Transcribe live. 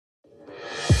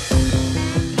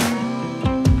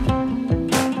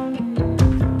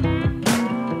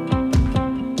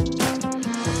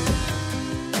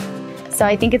So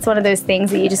I think it's one of those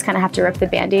things that you just kind of have to rip the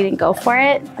Band-Aid and go for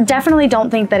it. Definitely don't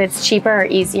think that it's cheaper or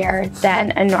easier than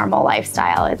a normal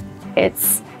lifestyle.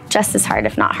 It's just as hard,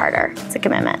 if not harder. It's a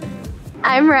commitment.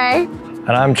 I'm Ray. And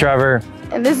I'm Trevor.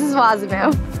 And this is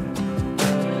Wazamu.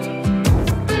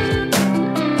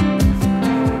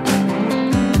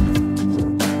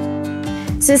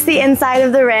 It's just the inside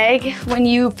of the rig. When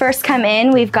you first come in,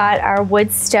 we've got our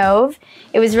wood stove.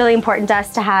 It was really important to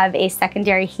us to have a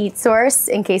secondary heat source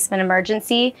in case of an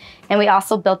emergency. And we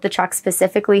also built the truck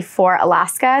specifically for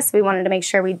Alaska, so we wanted to make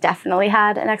sure we definitely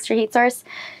had an extra heat source.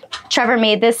 Trevor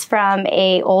made this from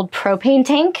an old propane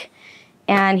tank,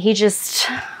 and he just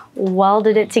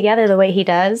welded it together the way he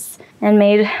does and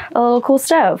made a little cool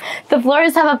stove. The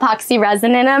floors have epoxy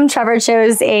resin in them. Trevor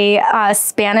chose a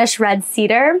Spanish red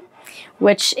cedar,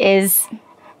 which is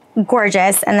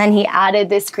gorgeous, and then he added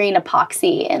this green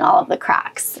epoxy in all of the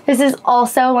cracks. This is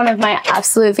also one of my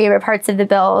absolute favorite parts of the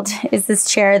build, is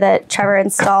this chair that Trevor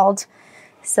installed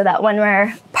so that when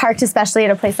we're parked, especially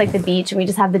at a place like the beach, and we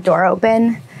just have the door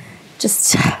open,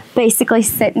 just basically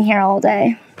sit in here all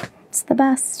day. It's the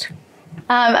best.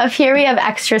 Up here we have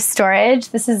extra storage.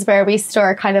 This is where we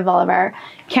store kind of all of our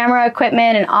camera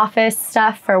equipment and office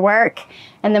stuff for work.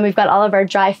 And then we've got all of our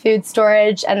dry food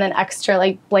storage, and then extra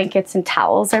like blankets and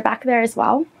towels are back there as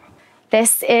well.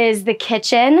 This is the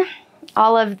kitchen.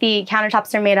 All of the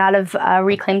countertops are made out of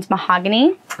reclaimed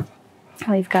mahogany.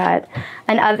 We've got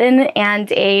an oven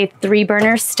and a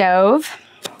 3-burner stove.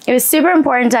 It was super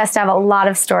important to us to have a lot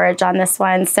of storage on this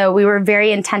one, so we were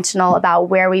very intentional about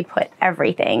where we put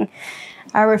everything.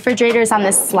 Our refrigerator's on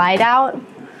this slide out.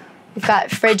 We've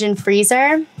got fridge and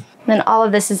freezer. And then all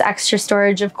of this is extra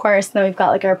storage, of course. And then we've got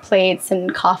like our plates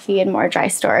and coffee and more dry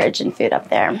storage and food up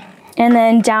there. And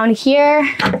then down here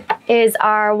is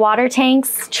our water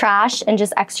tanks, trash, and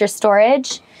just extra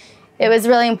storage. It was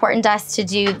really important to us to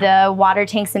do the water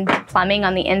tanks and plumbing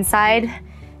on the inside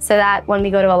so that when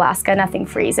we go to Alaska, nothing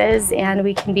freezes and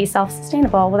we can be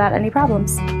self-sustainable without any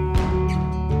problems.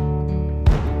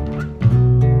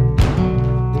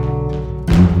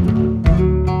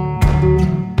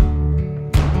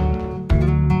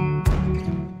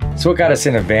 So what got us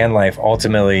into van life?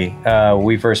 Ultimately,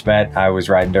 we first met, I was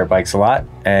riding dirt bikes a lot,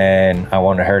 and I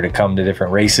wanted her to come to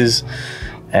different races,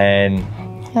 and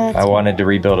I wanted to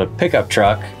rebuild a pickup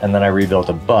truck, and then I rebuilt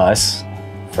a bus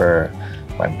for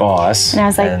my boss. And I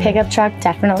was like, pickup truck,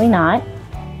 definitely not.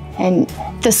 And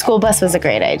the school bus was a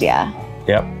great idea.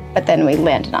 Yep. But then we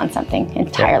landed on something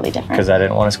entirely different. Because I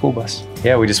didn't want a school bus.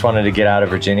 Yeah, we just wanted to get out of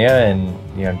Virginia and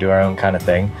do our own kind of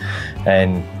thing.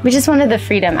 And we just wanted the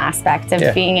freedom aspect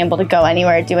of being able to go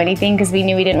anywhere, do anything, because we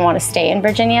knew we didn't want to stay in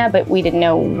Virginia, but we didn't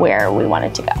know where we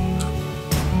wanted to go.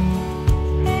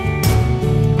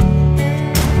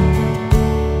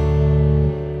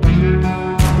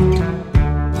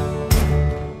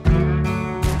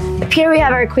 Up here we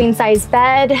have our queen size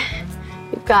bed.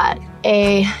 We've got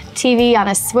a TV on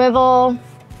a swivel.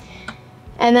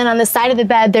 And then on the side of the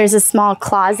bed, there's a small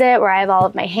closet where I have all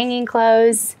of my hanging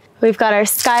clothes. We've got our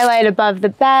skylight above the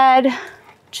bed,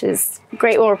 which is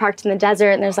great when we're parked in the desert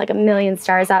and there's like a million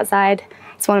stars outside.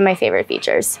 It's one of my favorite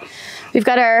features. We've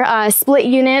got our split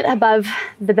unit above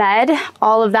the bed.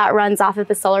 All of that runs off of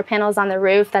the solar panels on the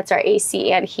roof. That's our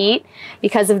AC and heat.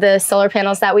 Because of the solar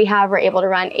panels that we have, we're able to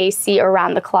run AC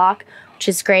around the clock, which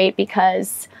is great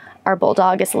because our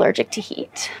bulldog is allergic to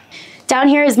heat. Down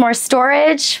here is more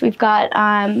storage. We've got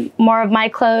more of my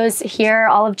clothes here.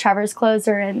 All of Trevor's clothes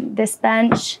are in this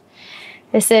bench.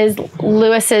 This is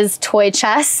Lewis's toy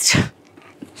chest.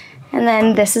 And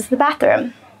then this is the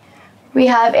bathroom. We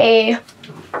have a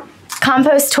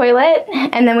compost toilet,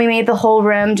 and then we made the whole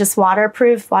room just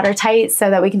waterproof, watertight, so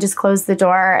that we can just close the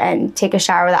door and take a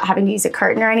shower without having to use a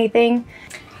curtain or anything.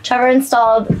 Trevor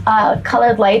installed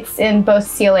colored lights in both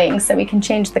ceilings so we can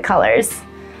change the colors.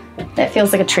 It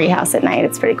feels like a tree house at night.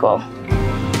 It's pretty cool.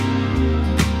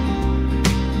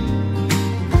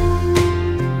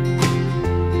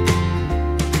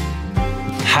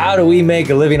 how do we make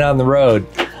a living on the road?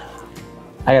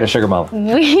 I got a sugar mama.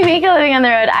 We make a living on the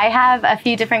road. I have a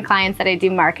few different clients that I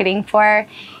do marketing for,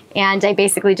 and I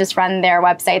basically just run their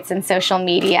websites and social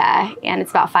media, and it's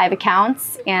about 5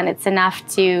 accounts, and it's enough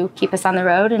to keep us on the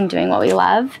road and doing what we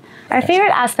love. Our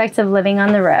favorite aspects of living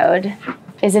on the road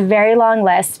is a very long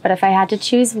list, but if I had to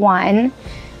choose one,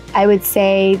 I would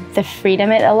say the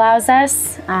freedom it allows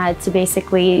us to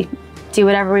basically do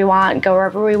whatever we want, go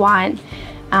wherever we want.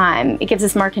 It gives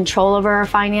us more control over our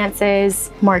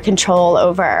finances, more control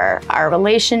over our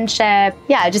relationship.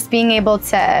 Yeah, just being able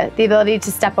to, the ability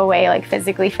to step away like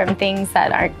physically from things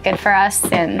that aren't good for us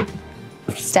and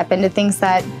step into things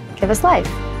that give us life.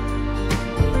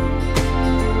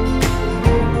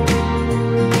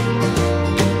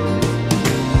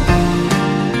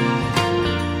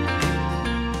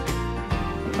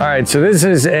 All right, so this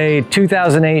is a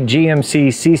 2008 GMC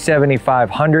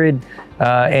C7500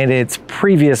 and its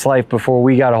previous life before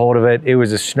we got a hold of it. It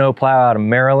was a snowplow out of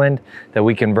Maryland that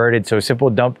we converted. So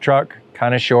simple dump truck,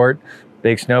 kind of short,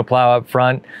 big snowplow up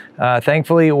front.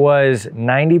 Thankfully, it was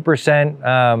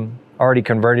 90% already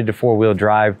converted to four-wheel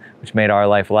drive, which made our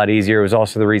life a lot easier. It was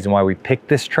also the reason why we picked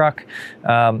this truck.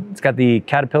 It's got the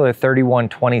Caterpillar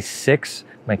 3126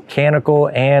 mechanical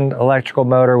and electrical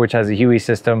motor, which has a Huey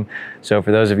system. So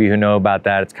for those of you who know about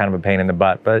that, it's kind of a pain in the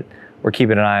butt, but we're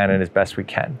keeping an eye on it as best we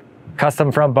can.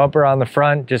 Custom front bumper on the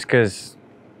front, just because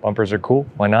bumpers are cool,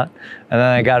 why not? And then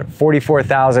I got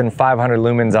 44,500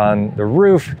 lumens on the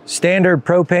roof. Standard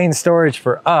propane storage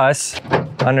for us.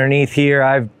 Underneath here,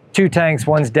 I have 2 tanks.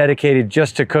 One's dedicated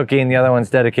just to cooking, the other one's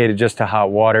dedicated just to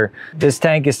hot water. This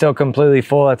tank is still completely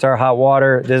full. That's our hot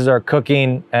water. This is our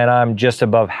cooking, and I'm just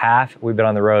above half. We've been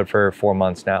on the road for 4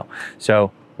 months now,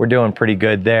 so we're doing pretty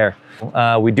good there.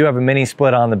 We do have a mini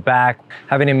split on the back.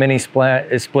 Having a mini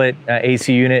split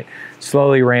AC unit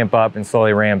slowly ramp up and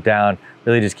slowly ramp down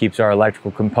really just keeps our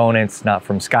electrical components not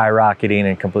from skyrocketing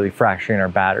and completely fracturing our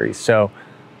batteries. So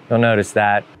you'll notice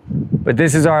that. But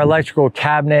this is our electrical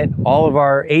cabinet. All of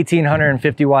our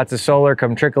 1,850 watts of solar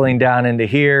come trickling down into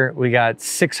here. We got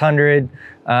 600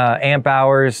 amp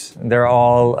hours. They're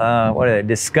all, what are they,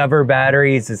 Discover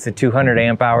batteries. It's the 200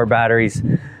 amp hour batteries.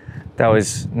 That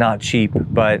was not cheap,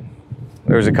 but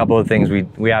there was a couple of things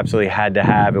we absolutely had to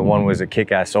have, and one was a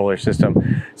kick-ass solar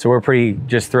system. So we're pretty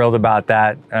just thrilled about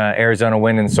that. Arizona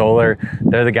Wind and Solar,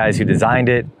 they're the guys who designed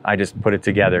it. I just put it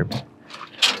together.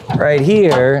 Right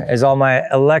here is all my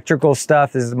electrical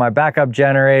stuff. This is my backup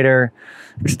generator,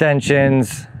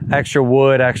 extensions, extra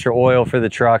wood, extra oil for the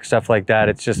truck, stuff like that.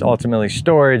 It's just ultimately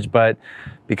storage, but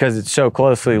because it's so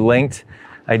closely linked,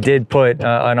 I did put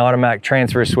an automatic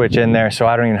transfer switch in there, so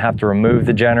I don't even have to remove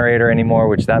the generator anymore,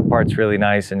 which that part's really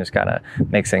nice and just kind of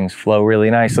makes things flow really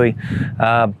nicely.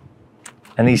 And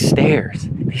these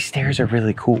stairs are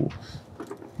really cool.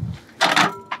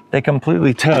 They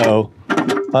completely tow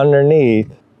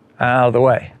underneath out of the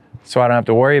way, so I don't have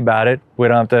to worry about it. We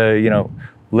don't have to, you know,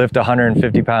 lift a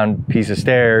 150-pound piece of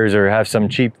stairs or have some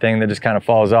cheap thing that just kind of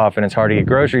falls off and it's hard to get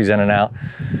groceries in and out.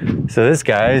 So this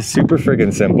guy is super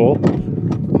friggin' simple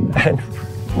and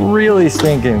really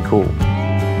stinking cool.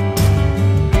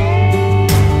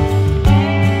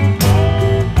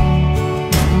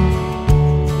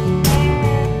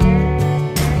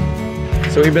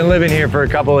 So we've been living here for a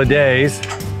couple of days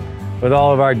with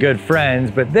all of our good friends,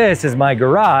 but this is my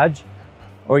garage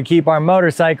where we keep our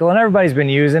motorcycle, and everybody's been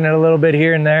using it a little bit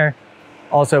here and there,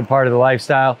 also part of the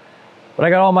lifestyle. But I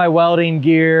got all my welding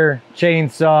gear,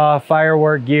 chainsaw,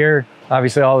 firework gear,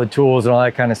 obviously all the tools and all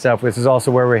that kind of stuff. This is also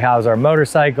where we house our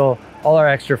motorcycle, all our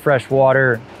extra fresh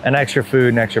water and extra food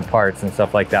and extra parts and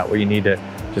stuff like that, where you need to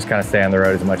just kind of stay on the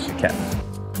road as much as you can.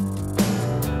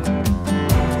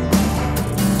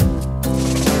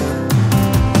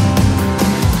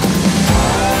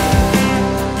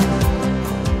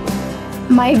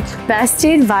 My best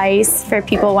advice for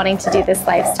people wanting to do this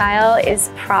lifestyle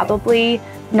is probably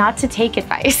not to take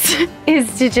advice,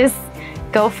 is to just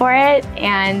go for it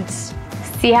and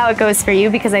see how it goes for you,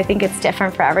 because I think it's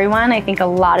different for everyone. I think a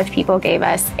lot of people gave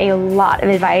us a lot of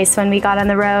advice when we got on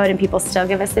the road, and people still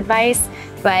give us advice,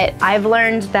 but I've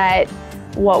learned that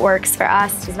what works for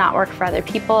us does not work for other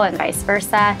people and vice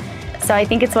versa. So I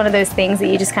think it's one of those things that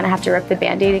you just kind of have to rip the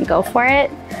Band-Aid and go for it.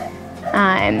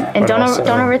 And don't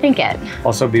overthink it.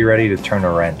 Also be ready to turn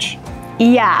a wrench.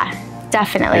 Yeah,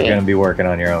 definitely. You're gonna be working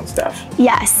on your own stuff.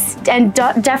 Yes, and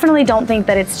definitely don't think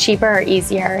that it's cheaper or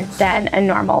easier than a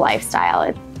normal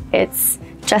lifestyle. It's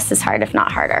just as hard, if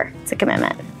not harder. It's a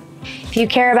commitment. If you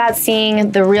care about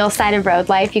seeing the real side of road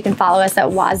life, you can follow us at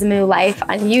Wazamoo Life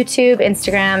on YouTube,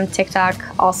 Instagram, TikTok,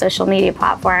 all social media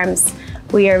platforms.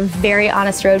 We are very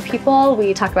honest road people.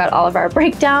 We talk about all of our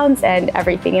breakdowns and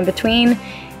everything in between.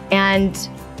 And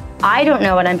I don't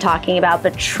know what I'm talking about,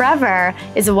 but Trevor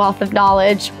is a wealth of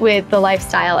knowledge with the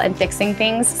lifestyle and fixing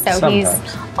things. So sometimes.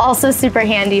 He's also super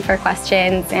handy for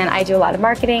questions, and I do a lot of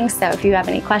marketing. So if you have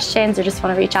any questions or just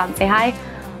want to reach out and say hi,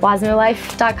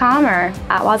 WazamooLife.com or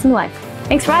at WazamooLife.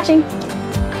 Thanks for watching.